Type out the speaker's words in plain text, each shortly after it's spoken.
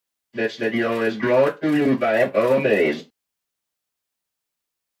This video is brought to you by Omaze.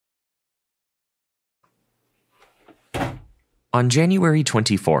 On January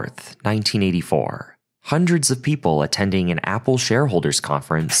 24th, 1984, hundreds of people attending an Apple shareholders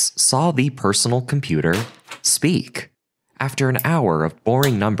conference saw the personal computer speak. After an hour of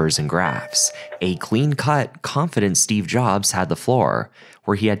boring numbers and graphs, a clean-cut, confident Steve Jobs had the floor,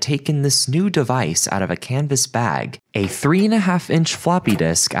 where he had taken this new device out of a canvas bag, a 3.5-inch floppy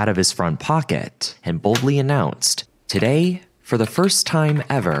disk out of his front pocket, and boldly announced, "Today, for the first time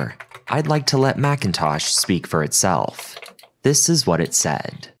ever, I'd like to let Macintosh speak for itself." This is what it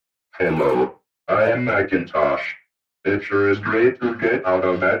said. Hello, I am Macintosh. It sure is great to get out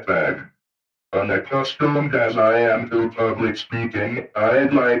of that bag. Unaccustomed as I am to public speaking,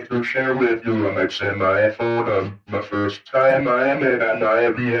 I'd like to share with you a maxim I thought of the first time I met an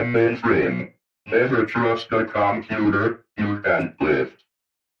IBM mainframe. Never trust a computer you can't lift.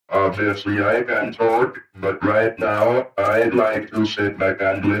 Obviously I can talk, but right now I'd like to sit back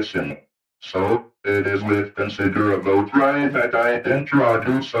and listen. So, it is with considerable pride that I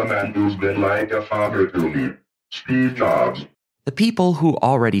introduce a man who's been like a father to me, Steve Jobs. The people who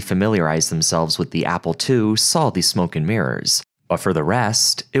already familiarized themselves with the Apple II saw the smoke and mirrors, but for the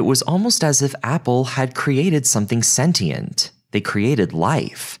rest, it was almost as if Apple had created something sentient. They created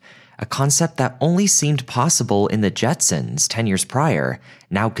life, a concept that only seemed possible in the Jetsons 10 years prior,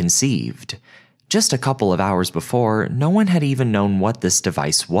 now conceived. Just a couple of hours before, no one had even known what this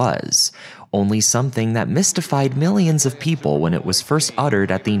device was, only something that mystified millions of people when it was first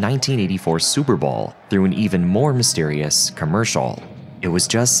uttered at the 1984 Super Bowl through an even more mysterious commercial. It was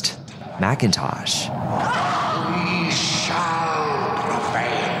just Macintosh. We shall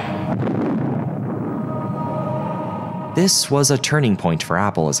prevail. This was a turning point for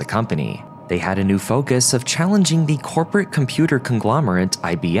Apple as a company. They had a new focus of challenging the corporate computer conglomerate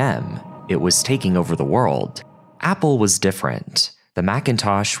IBM. It was taking over the world. Apple was different. The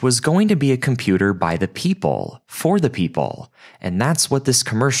Macintosh was going to be a computer by the people, for the people, and that's what this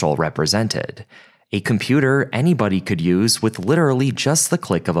commercial represented. A computer anybody could use with literally just the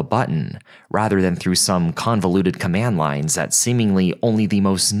click of a button, rather than through some convoluted command lines that seemingly only the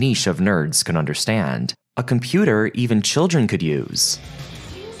most niche of nerds could understand. A computer even children could use.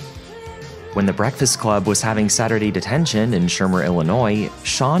 When the Breakfast Club was having Saturday detention in Shermer, Illinois,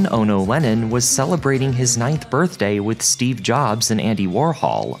 Sean Ono Lennon was celebrating his 9th birthday with Steve Jobs and Andy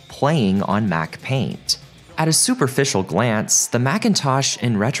Warhol playing on Mac Paint. At a superficial glance, the Macintosh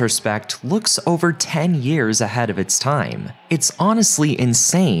in retrospect looks over 10 years ahead of its time. It's honestly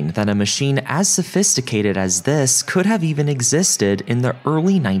insane that a machine as sophisticated as this could have even existed in the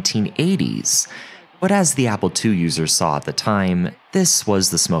early 1980s. But as the Apple II users saw at the time, this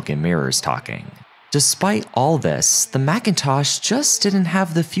was the smoke and mirrors talking. Despite all this, the Macintosh just didn't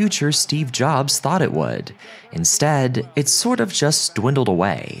have the future Steve Jobs thought it would. Instead, it sort of just dwindled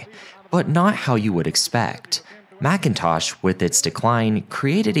away. But not how you would expect. Macintosh, with its decline,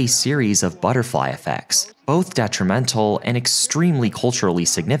 created a series of butterfly effects, both detrimental and extremely culturally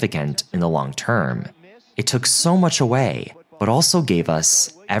significant in the long term. It took so much away, but also gave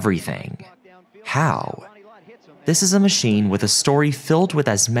us everything. How? This is a machine with a story filled with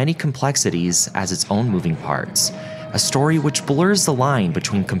as many complexities as its own moving parts. A story which blurs the line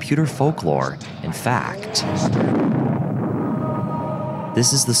between computer folklore and fact.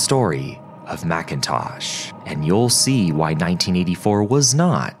 This is the story of Macintosh, and you'll see why 1984 was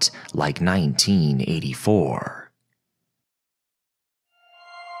not like 1984.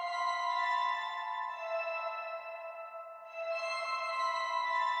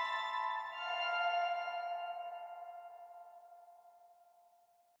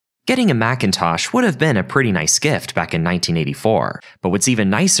 Getting a Macintosh would have been a pretty nice gift back in 1984, but what's even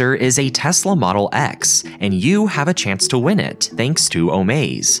nicer is a Tesla Model X, and you have a chance to win it thanks to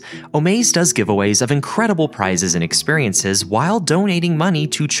Omaze. Omaze does giveaways of incredible prizes and experiences while donating money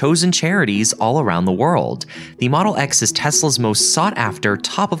to chosen charities all around the world. The Model X is Tesla's most sought-after,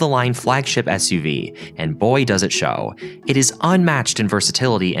 top-of-the-line flagship SUV, and boy does it show. It is unmatched in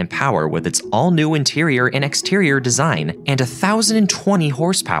versatility and power with its all-new interior and exterior design and 1,020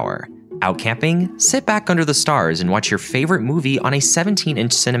 horsepower. Out camping? Sit back under the stars and watch your favorite movie on a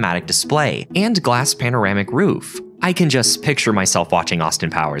 17-inch cinematic display and glass panoramic roof. I can just picture myself watching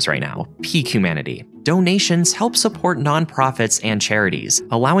Austin Powers right now. Peak humanity. Donations help support nonprofits and charities,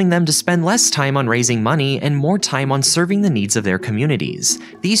 allowing them to spend less time on raising money and more time on serving the needs of their communities.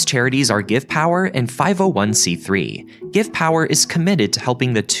 These charities are GivePower and 501c3. GivePower is committed to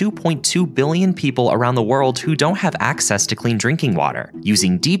helping the 2.2 billion people around the world who don't have access to clean drinking water,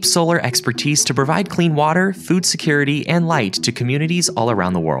 using deep solar expertise to provide clean water, food security, and light to communities all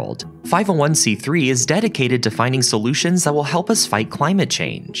around the world. 501c3 is dedicated to finding solutions that will help us fight climate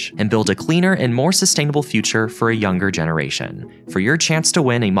change and build a cleaner and more sustainable future for a younger generation. For your chance to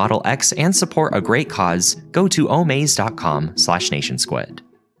win a Model X and support a great cause, go to omaze.com/nationsquid.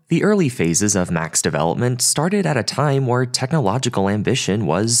 The early phases of Mac's development started at a time where technological ambition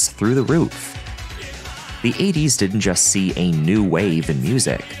was through the roof. The 80s didn't just see a new wave in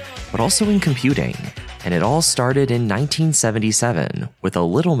music, but also in computing. And it all started in 1977 with a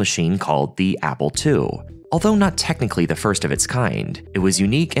little machine called the Apple II. Although not technically the first of its kind, it was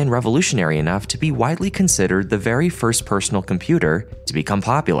unique and revolutionary enough to be widely considered the very first personal computer to become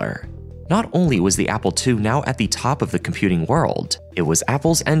popular. Not only was the Apple II now at the top of the computing world, it was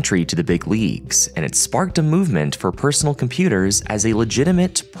Apple's entry to the big leagues, and it sparked a movement for personal computers as a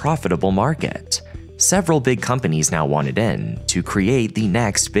legitimate, profitable market. Several big companies now wanted in to create the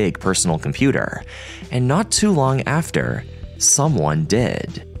next big personal computer, and not too long after, someone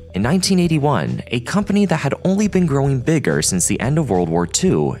did. In 1981, a company that had only been growing bigger since the end of World War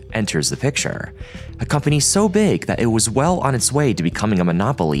II enters the picture. A company so big that it was well on its way to becoming a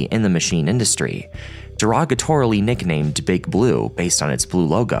monopoly in the machine industry, derogatorily nicknamed Big Blue based on its blue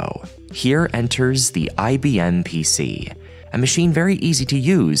logo. Here enters the IBM PC. A machine very easy to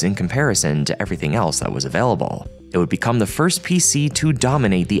use in comparison to everything else that was available. It would become the first PC to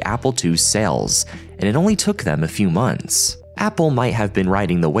dominate the Apple II's sales, and it only took them a few months. Apple might have been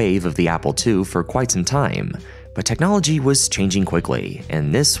riding the wave of the Apple II for quite some time, but technology was changing quickly,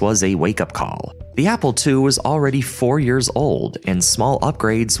 and this was a wake-up call. The Apple II was already 4 years old, and small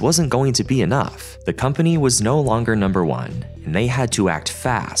upgrades wasn't going to be enough. The company was no longer number one, and they had to act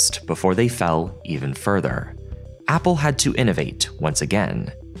fast before they fell even further. Apple had to innovate once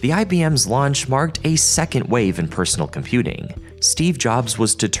again. The IBM's launch marked a second wave in personal computing. Steve Jobs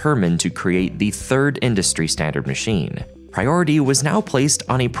was determined to create the third industry standard machine. Priority was now placed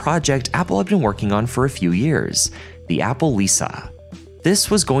on a project Apple had been working on for a few years, the Apple Lisa.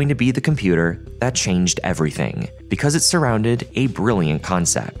 This was going to be the computer that changed everything, because it surrounded a brilliant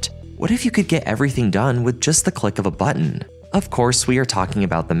concept. What if you could get everything done with just the click of a button? Of course, we are talking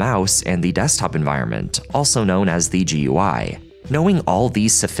about the mouse and the desktop environment, also known as the GUI. Knowing all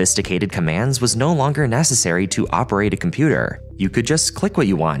these sophisticated commands was no longer necessary to operate a computer. You could just click what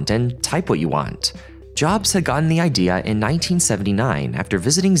you want and type what you want. Jobs had gotten the idea in 1979 after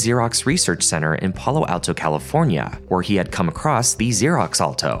visiting Xerox Research Center in Palo Alto, California, where he had come across the Xerox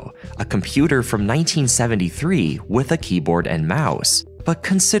Alto, a computer from 1973 with a keyboard and mouse. But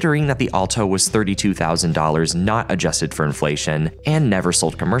considering that the Alto was $32,000 not adjusted for inflation and never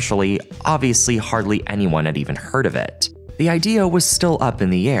sold commercially, obviously hardly anyone had even heard of it. The idea was still up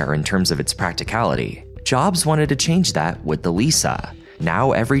in the air in terms of its practicality. Jobs wanted to change that with the Lisa.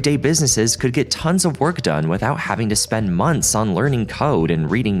 Now everyday businesses could get tons of work done without having to spend months on learning code and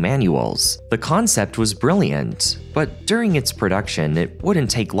reading manuals. The concept was brilliant, but during its production, it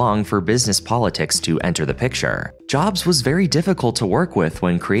wouldn't take long for business politics to enter the picture. Jobs was very difficult to work with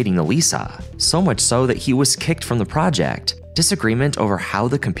when creating the Lisa, so much so that he was kicked from the project. Disagreement over how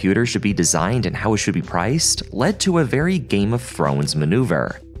the computer should be designed and how it should be priced led to a very Game of Thrones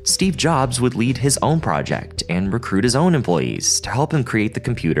maneuver. Steve Jobs would lead his own project and recruit his own employees to help him create the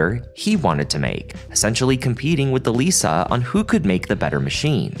computer he wanted to make, essentially competing with the Lisa on who could make the better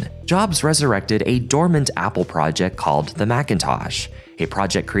machine. Jobs resurrected a dormant Apple project called the Macintosh, a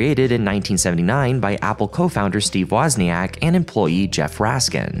project created in 1979 by Apple co-founder Steve Wozniak and employee Jeff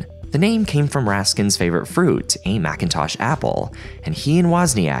Raskin. The name came from Raskin's favorite fruit, a Macintosh apple, and he and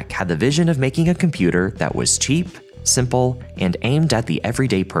Wozniak had the vision of making a computer that was cheap, simple, and aimed at the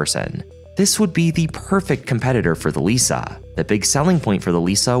everyday person. This would be the perfect competitor for the Lisa. The big selling point for the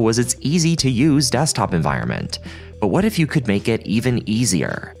Lisa was its easy-to-use desktop environment. But what if you could make it even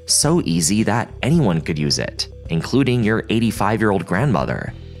easier? So easy that anyone could use it, including your 85-year-old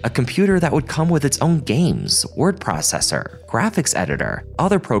grandmother. A computer that would come with its own games, word processor, graphics editor,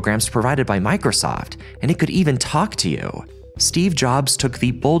 other programs provided by Microsoft, and it could even talk to you. Steve Jobs took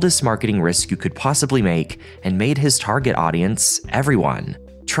the boldest marketing risk you could possibly make and made his target audience everyone,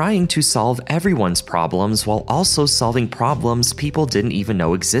 trying to solve everyone's problems while also solving problems people didn't even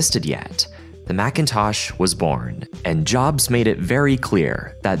know existed yet. The Macintosh was born, and Jobs made it very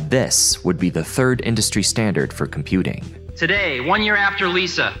clear that this would be the third industry standard for computing. Today, 1 year after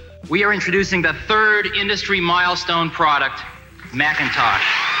Lisa, we are introducing the third industry milestone product, Macintosh.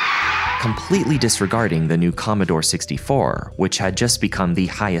 Completely disregarding the new Commodore 64, which had just become the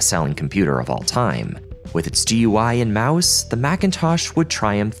highest selling computer of all time. With its GUI and mouse, the Macintosh would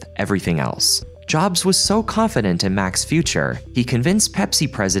triumph everything else. Jobs was so confident in Mac's future, he convinced Pepsi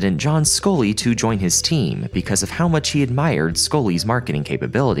president John Scully to join his team because of how much he admired Scully's marketing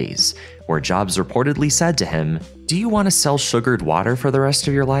capabilities, where Jobs reportedly said to him, "Do you want to sell sugared water for the rest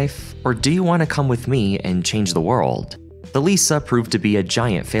of your life? Or do you want to come with me and change the world?" The Lisa proved to be a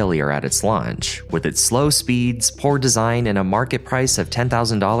giant failure at its launch. With its slow speeds, poor design, and a market price of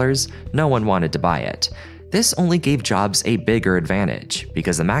 $10,000, no one wanted to buy it. This only gave Jobs a bigger advantage,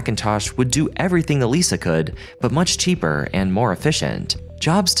 because the Macintosh would do everything the Lisa could, but much cheaper and more efficient.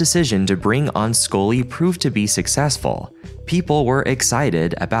 Jobs' decision to bring on Scully proved to be successful. People were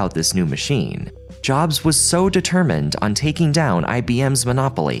excited about this new machine. Jobs was so determined on taking down IBM's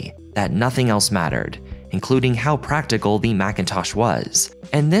monopoly that nothing else mattered, including how practical the Macintosh was,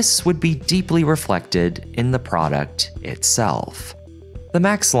 and this would be deeply reflected in the product itself. The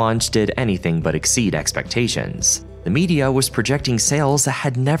Mac's launch did anything but exceed expectations. The media was projecting sales that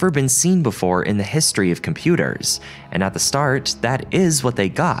had never been seen before in the history of computers, and at the start, that is what they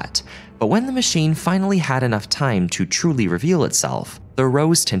got. But when the machine finally had enough time to truly reveal itself, the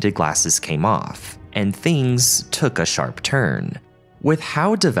rose-tinted glasses came off, and things took a sharp turn. With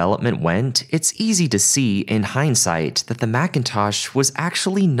how development went, it's easy to see in hindsight that the Macintosh was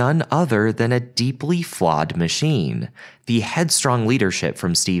actually none other than a deeply flawed machine. The headstrong leadership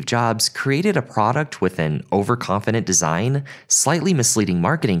from Steve Jobs created a product with an overconfident design, slightly misleading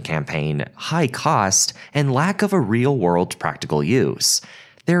marketing campaign, high cost, and lack of a real-world practical use.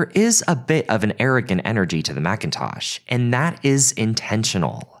 There is a bit of an arrogant energy to the Macintosh, and that is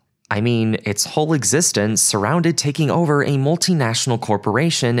intentional. I mean, its whole existence surrounded taking over a multinational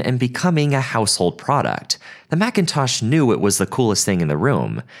corporation and becoming a household product. The Macintosh knew it was the coolest thing in the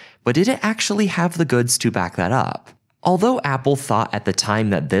room, but did it actually have the goods to back that up? Although Apple thought at the time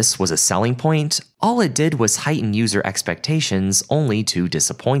that this was a selling point, all it did was heighten user expectations only to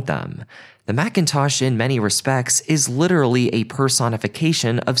disappoint them. The Macintosh in many respects is literally a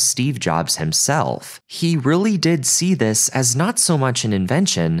personification of Steve Jobs himself. He really did see this as not so much an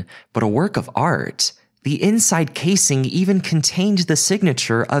invention, but a work of art. The inside casing even contained the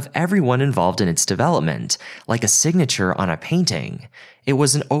signature of everyone involved in its development, like a signature on a painting. It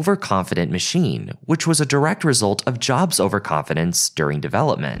was an overconfident machine, which was a direct result of Jobs' overconfidence during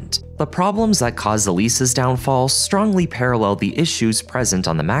development. The problems that caused the Lisa's downfall strongly parallel the issues present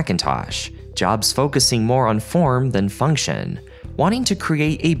on the Macintosh, Jobs focusing more on form than function, wanting to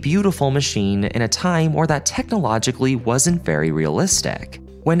create a beautiful machine in a time where that technologically wasn't very realistic.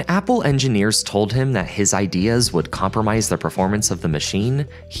 When Apple engineers told him that his ideas would compromise the performance of the machine,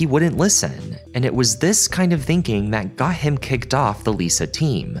 he wouldn't listen, and it was this kind of thinking that got him kicked off the Lisa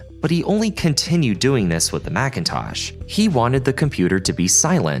team. But he only continued doing this with the Macintosh. He wanted the computer to be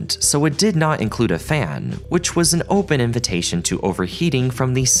silent, so it did not include a fan, which was an open invitation to overheating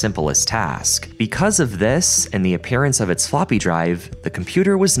from the simplest task. Because of this, and the appearance of its floppy drive, the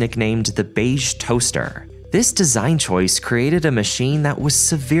computer was nicknamed the Beige Toaster. This design choice created a machine that was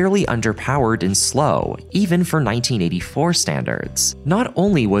severely underpowered and slow, even for 1984 standards. Not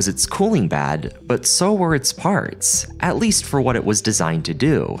only was its cooling bad, but so were its parts, at least for what it was designed to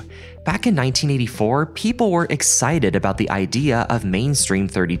do. Back in 1984, people were excited about the idea of mainstream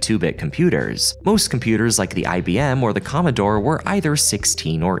 32-bit computers. Most computers like the IBM or the Commodore were either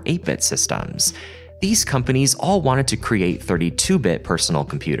 16 or 8-bit systems. These companies all wanted to create 32-bit personal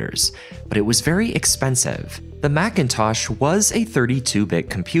computers, but it was very expensive. The Macintosh was a 32-bit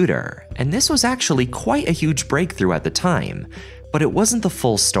computer, and this was actually quite a huge breakthrough at the time, but it wasn't the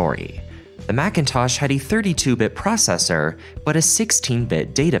full story. The Macintosh had a 32-bit processor, but a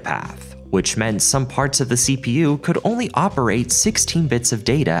 16-bit data path, which meant some parts of the CPU could only operate 16 bits of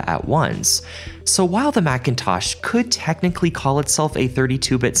data at once. So while the Macintosh could technically call itself a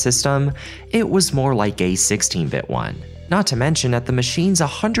 32-bit system, it was more like a 16-bit one. Not to mention that the machine's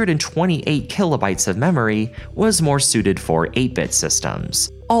 128 kilobytes of memory was more suited for 8-bit systems.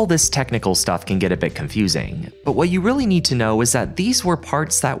 All this technical stuff can get a bit confusing, but what you really need to know is that these were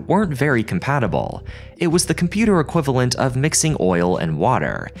parts that weren't very compatible. It was the computer equivalent of mixing oil and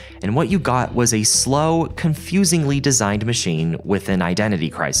water, and what you got was a slow, confusingly designed machine with an identity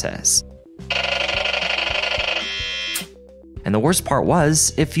crisis. And the worst part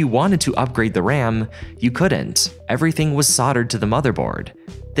was, if you wanted to upgrade the RAM, you couldn't. Everything was soldered to the motherboard.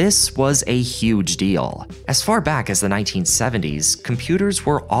 This was a huge deal. As far back as the 1970s, computers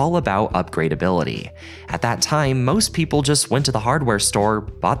were all about upgradability. At that time, most people just went to the hardware store,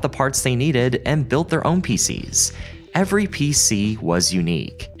 bought the parts they needed, and built their own PCs. Every PC was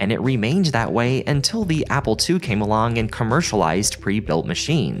unique, and it remained that way until the Apple II came along and commercialized pre-built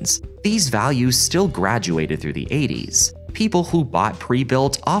machines. These values still graduated through the 80s. People who bought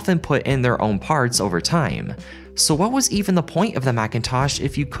pre-built often put in their own parts over time. So what was even the point of the Macintosh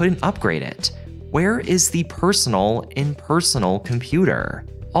if you couldn't upgrade it? Where is the personal, impersonal computer?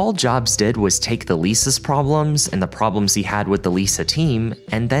 All Jobs did was take the Lisa's problems and the problems he had with the Lisa team,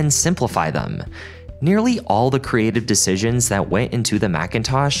 and then simplify them. Nearly all the creative decisions that went into the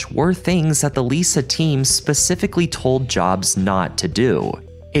Macintosh were things that the Lisa team specifically told Jobs not to do.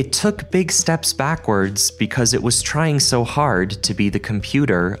 It took big steps backwards because it was trying so hard to be the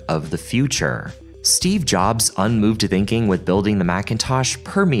computer of the future. Steve Jobs' unmoved thinking with building the Macintosh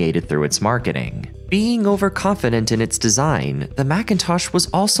permeated through its marketing. Being overconfident in its design, the Macintosh was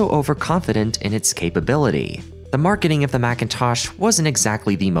also overconfident in its capability. The marketing of the Macintosh wasn't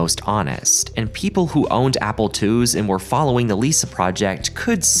exactly the most honest, and people who owned Apple IIs and were following the Lisa project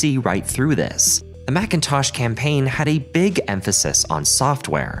could see right through this. The Macintosh campaign had a big emphasis on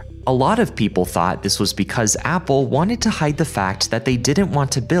software. A lot of people thought this was because Apple wanted to hide the fact that they didn't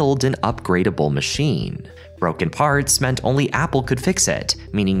want to build an upgradable machine. Broken parts meant only Apple could fix it,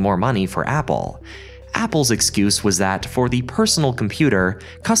 meaning more money for Apple. Apple's excuse was that for the personal computer,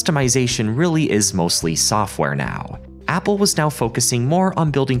 customization really is mostly software now. Apple was now focusing more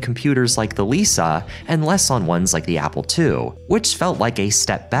on building computers like the Lisa and less on ones like the Apple II, which felt like a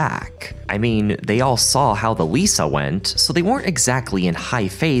step back. I mean, they all saw how the Lisa went, so they weren't exactly in high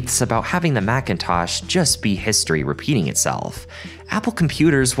faiths about having the Macintosh just be history repeating itself. Apple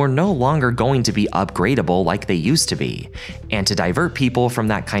computers were no longer going to be upgradable like they used to be, and to divert people from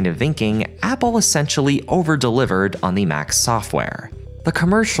that kind of thinking, Apple essentially over-delivered on the Mac's software. The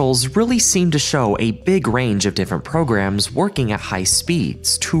commercials really seemed to show a big range of different programs working at high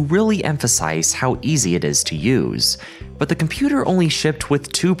speeds to really emphasize how easy it is to use. But the computer only shipped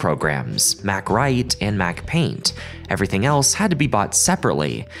with 2 programs, Mac Write and Mac Paint. Everything else had to be bought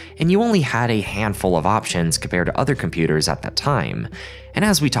separately, and you only had a handful of options compared to other computers at that time. And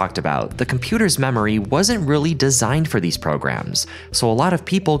as we talked about, the computer's memory wasn't really designed for these programs, so a lot of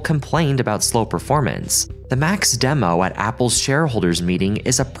people complained about slow performance. The Mac's demo at Apple's shareholders meeting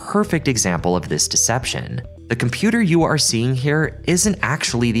is a perfect example of this deception. The computer you are seeing here isn't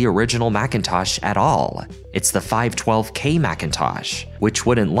actually the original Macintosh at all. It's the 512K Macintosh, which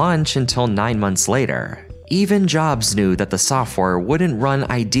wouldn't launch until 9 months later. Even Jobs knew that the software wouldn't run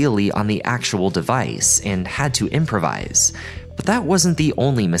ideally on the actual device and had to improvise. But that wasn't the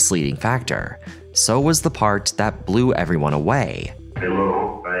only misleading factor. So was the part that blew everyone away.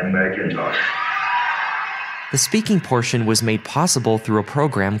 Hello, I'm Macintosh. The speaking portion was made possible through a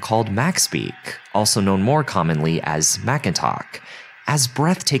program called MacSpeak, also known more commonly as Macintalk. As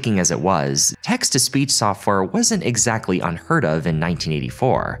breathtaking as it was, text-to-speech software wasn't exactly unheard of in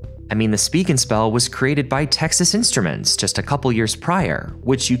 1984. I mean, the Speak and Spell was created by Texas Instruments just a couple years prior,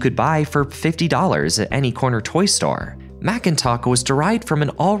 which you could buy for $50 at any corner toy store. Macintalk was derived from an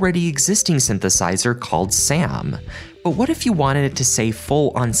already existing synthesizer called SAM. But what if you wanted it to say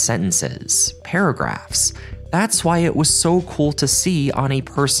full-on sentences, paragraphs? That's why it was so cool to see on a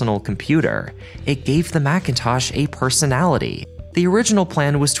personal computer. It gave the Macintosh a personality. The original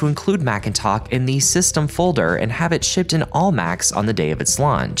plan was to include Macintalk in the system folder and have it shipped in all Macs on the day of its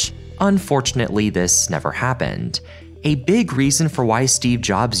launch. Unfortunately, this never happened. A big reason for why Steve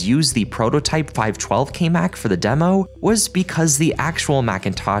Jobs used the prototype 512K Mac for the demo was because the actual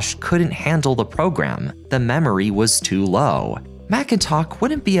Macintosh couldn't handle the program. The memory was too low. Macintalk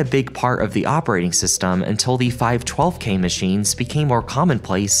wouldn't be a big part of the operating system until the 512K machines became more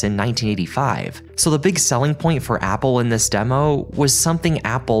commonplace in 1985. So the big selling point for Apple in this demo was something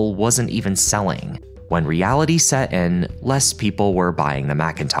Apple wasn't even selling. When reality set in, less people were buying the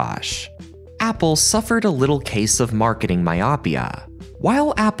Macintosh. Apple suffered a little case of marketing myopia.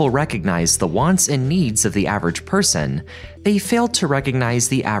 While Apple recognized the wants and needs of the average person, they failed to recognize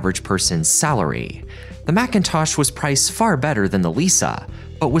the average person's salary. The Macintosh was priced far better than the Lisa,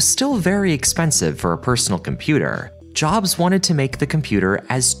 but was still very expensive for a personal computer. Jobs wanted to make the computer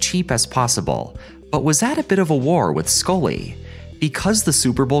as cheap as possible, but was at a bit of a war with Scully. Because the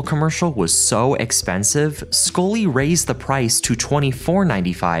Super Bowl commercial was so expensive, Scully raised the price to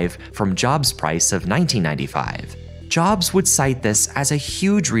 $24.95 from Jobs' price of $19.95. Jobs would cite this as a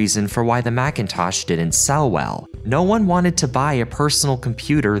huge reason for why the Macintosh didn't sell well. No one wanted to buy a personal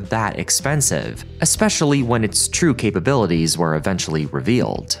computer that expensive, especially when its true capabilities were eventually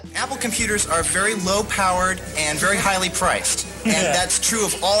revealed. Apple computers are very low-powered and very highly priced, and that's true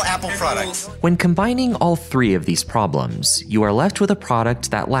of all Apple products. When combining all three of these problems, you are left with a product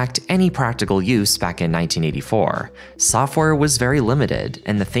that lacked any practical use back in 1984. Software was very limited,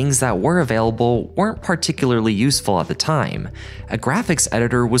 and the things that were available weren't particularly useful at the time. A graphics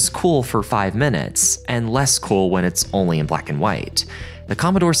editor was cool for 5 minutes, and less cool when it's only in black and white. The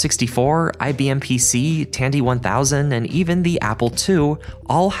Commodore 64, IBM PC, Tandy 1000, and even the Apple II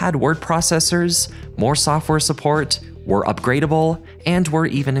all had word processors, more software support, were upgradable, and were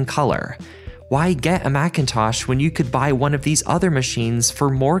even in color. Why get a Macintosh when you could buy one of these other machines for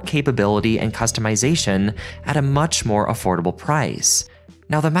more capability and customization at a much more affordable price?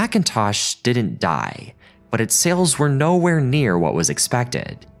 Now, the Macintosh didn't die, but its sales were nowhere near what was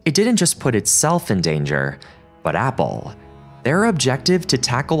expected. It didn't just put itself in danger, but Apple. Their objective to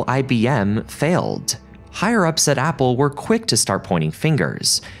tackle IBM failed. Higher-ups at Apple were quick to start pointing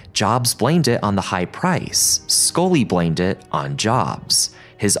fingers. Jobs blamed it on the high price. Scully blamed it on Jobs.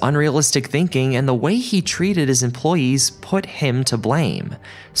 His unrealistic thinking and the way he treated his employees put him to blame.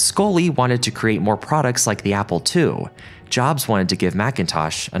 Scully wanted to create more products like the Apple II. Jobs wanted to give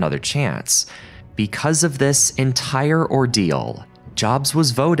Macintosh another chance. Because of this entire ordeal, Jobs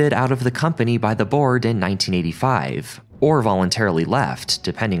was voted out of the company by the board in 1985, or voluntarily left,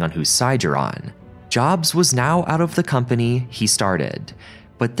 depending on whose side you're on. Jobs was now out of the company he started,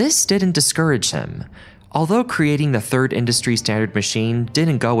 but this didn't discourage him. Although creating the third industry standard machine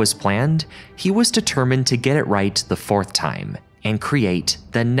didn't go as planned, he was determined to get it right the fourth time and create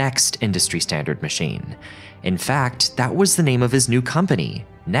the next industry standard machine. In fact, that was the name of his new company,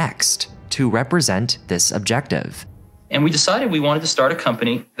 Next, to represent this objective. And we decided we wanted to start a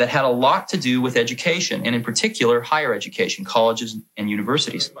company that had a lot to do with education, and in particular, higher education, colleges and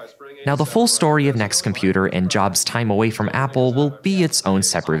universities. Now, the full story of Next Computer and Jobs' time away from Apple will be its own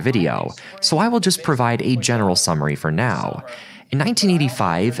separate video, so I will just provide a general summary for now. In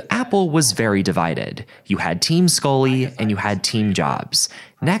 1985, Apple was very divided. You had Team Scully and you had Team Jobs.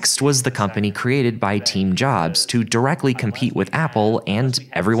 Next was the company created by Team Jobs to directly compete with Apple and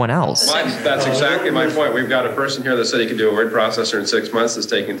everyone else. That's exactly my point. We've got a person here that said he could do a word processor in 6 months. It's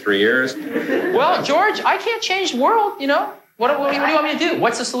taken 3 years. Well, George, I can't change the world, you know? What do you want me to do?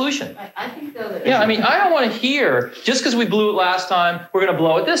 What's the solution? I think though that... Yeah, I mean, I don't want to hear, just because we blew it last time, we're going to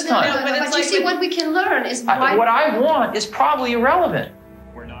blow it this time. No, but you see, what we can learn is why... What I want is probably irrelevant.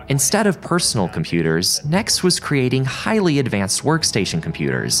 Instead of personal computers, Next was creating highly advanced workstation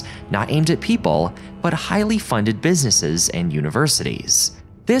computers, not aimed at people, but highly funded businesses and universities.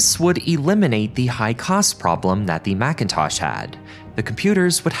 This would eliminate the high cost problem that the Macintosh had. The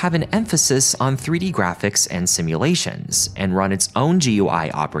computers would have an emphasis on 3D graphics and simulations, and run its own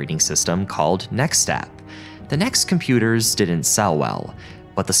GUI operating system called NextStep. The Next computers didn't sell well,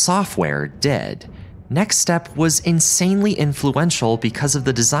 but the software did. NextStep was insanely influential because of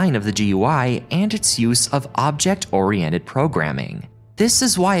the design of the GUI and its use of object-oriented programming. This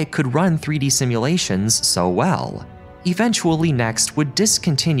is why it could run 3D simulations so well. Eventually, Next would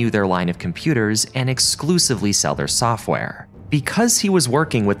discontinue their line of computers and exclusively sell their software. Because he was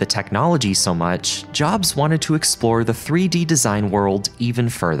working with the technology so much, Jobs wanted to explore the 3D design world even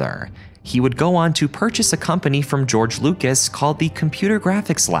further. He would go on to purchase a company from George Lucas called the Computer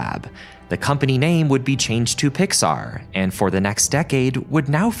Graphics Lab. The company name would be changed to Pixar, and for the next decade would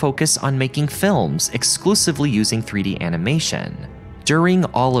now focus on making films exclusively using 3D animation. During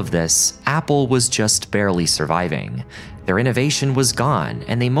all of this, Apple was just barely surviving. Their innovation was gone,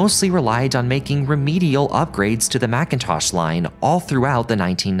 and they mostly relied on making remedial upgrades to the Macintosh line all throughout the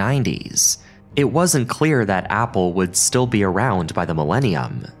 1990s. It wasn't clear that Apple would still be around by the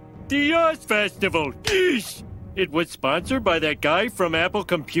millennium. The Oz Festival! Yeesh! It was sponsored by that guy from Apple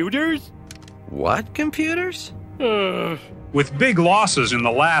Computers? What computers? With big losses in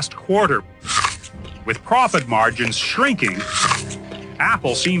the last quarter, with profit margins shrinking,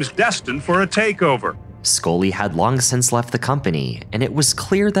 Apple seems destined for a takeover. Scully had long since left the company, and it was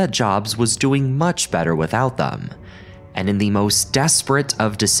clear that Jobs was doing much better without them. And in the most desperate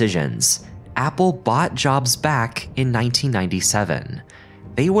of decisions, Apple bought Jobs back in 1997.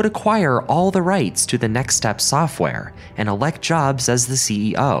 They would acquire all the rights to the NextStep software and elect Jobs as the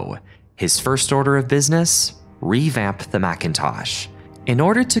CEO. His first order of business? Revamp the Macintosh. In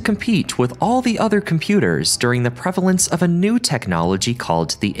order to compete with all the other computers during the prevalence of a new technology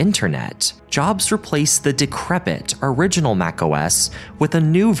called the Internet, Jobs replaced the decrepit original macOS with a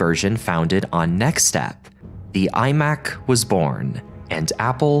new version founded on NextStep. The iMac was born, and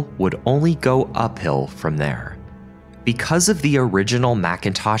Apple would only go uphill from there. Because of the original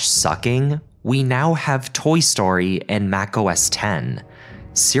Macintosh sucking, we now have Toy Story and macOS 10.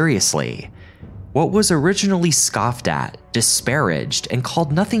 Seriously, what was originally scoffed at, disparaged, and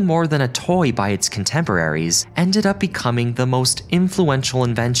called nothing more than a toy by its contemporaries ended up becoming the most influential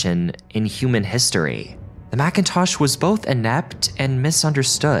invention in human history. The Macintosh was both inept and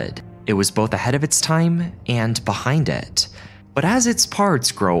misunderstood. It was both ahead of its time and behind it. But as its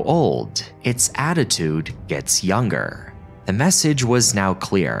parts grow old, its attitude gets younger. The message was now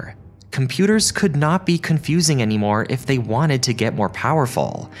clear. Computers could not be confusing anymore if they wanted to get more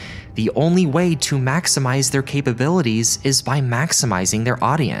powerful. The only way to maximize their capabilities is by maximizing their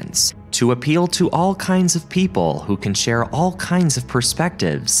audience, to appeal to all kinds of people who can share all kinds of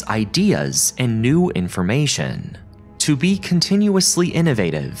perspectives, ideas, and new information. To be continuously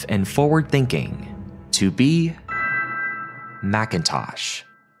innovative and forward-thinking. To be Macintosh,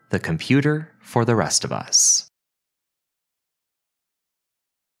 the computer for the rest of us.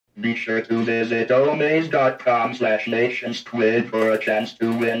 Be sure to visit omaze.com/nationsquid for a chance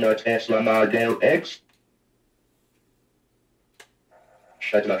to win a Tesla Model X.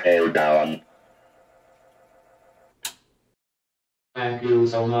 Shut the hell down. Thank you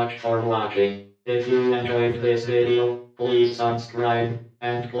so much for watching. If you enjoyed this video, please subscribe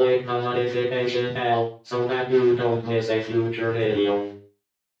and click the notification bell so that you don't miss a future video.